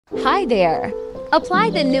Hi there! Apply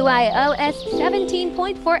the new iOS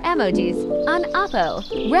 17.4 emojis on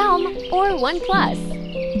Oppo, Realm, or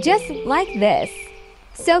OnePlus. Just like this.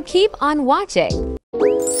 So keep on watching.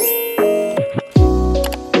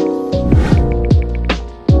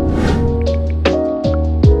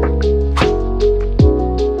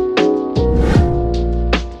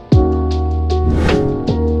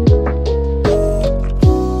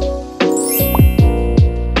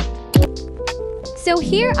 So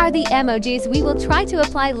here are the emojis we will try to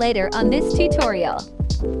apply later on this tutorial.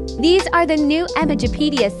 These are the new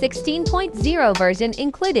Emojipedia 16.0 version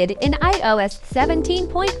included in iOS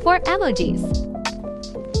 17.4 emojis.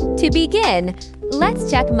 To begin, let's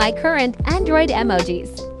check my current Android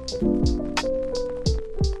emojis.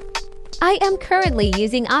 I am currently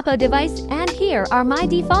using Oppo device and here are my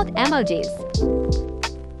default emojis.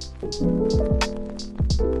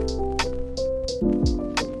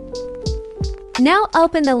 Now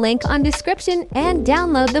open the link on description and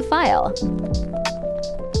download the file.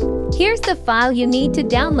 Here's the file you need to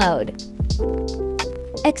download.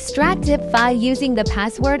 Extract zip file using the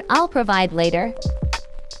password I'll provide later.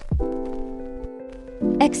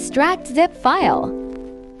 Extract zip file.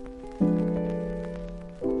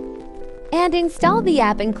 And install the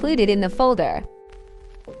app included in the folder.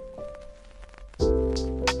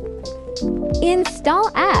 Install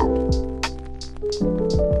app.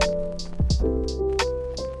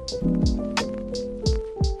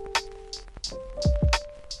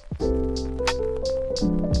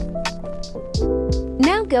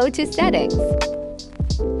 Now go to Settings.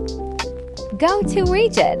 Go to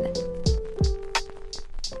Region.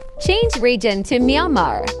 Change region to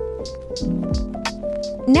Myanmar.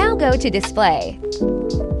 Now go to Display.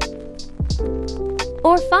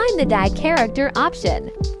 Or find the Die Character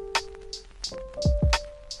option.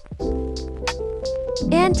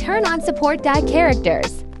 And turn on Support Die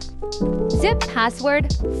Characters. Zip password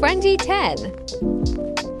𝒔𝒐𝒄𝒊𝒂𝒍.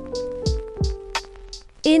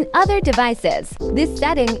 In other devices, this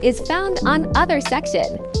setting is found on Other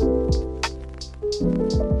section.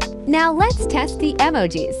 Now let's test the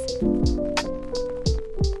emojis.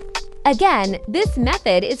 Again, this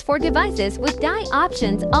method is for devices with die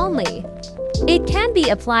options only. It can be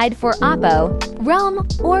applied for Oppo, Realm,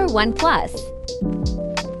 or OnePlus.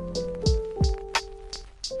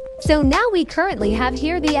 So now we currently have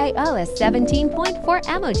here the iOS 17.4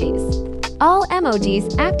 emojis. All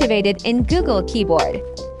emojis activated in Google Keyboard.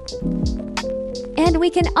 And we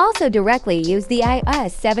can also directly use the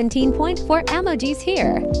iOS 17.4 emojis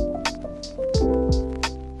here.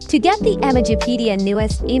 To get the Emojipedia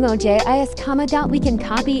newest 𝒕𝒂𝒈𝒔, we can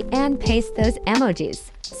copy and paste those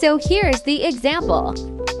emojis. So here's the example.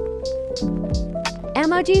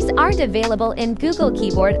 Emojis aren't available in Google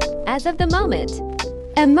Keyboard as of the moment.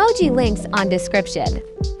 Emoji links on description.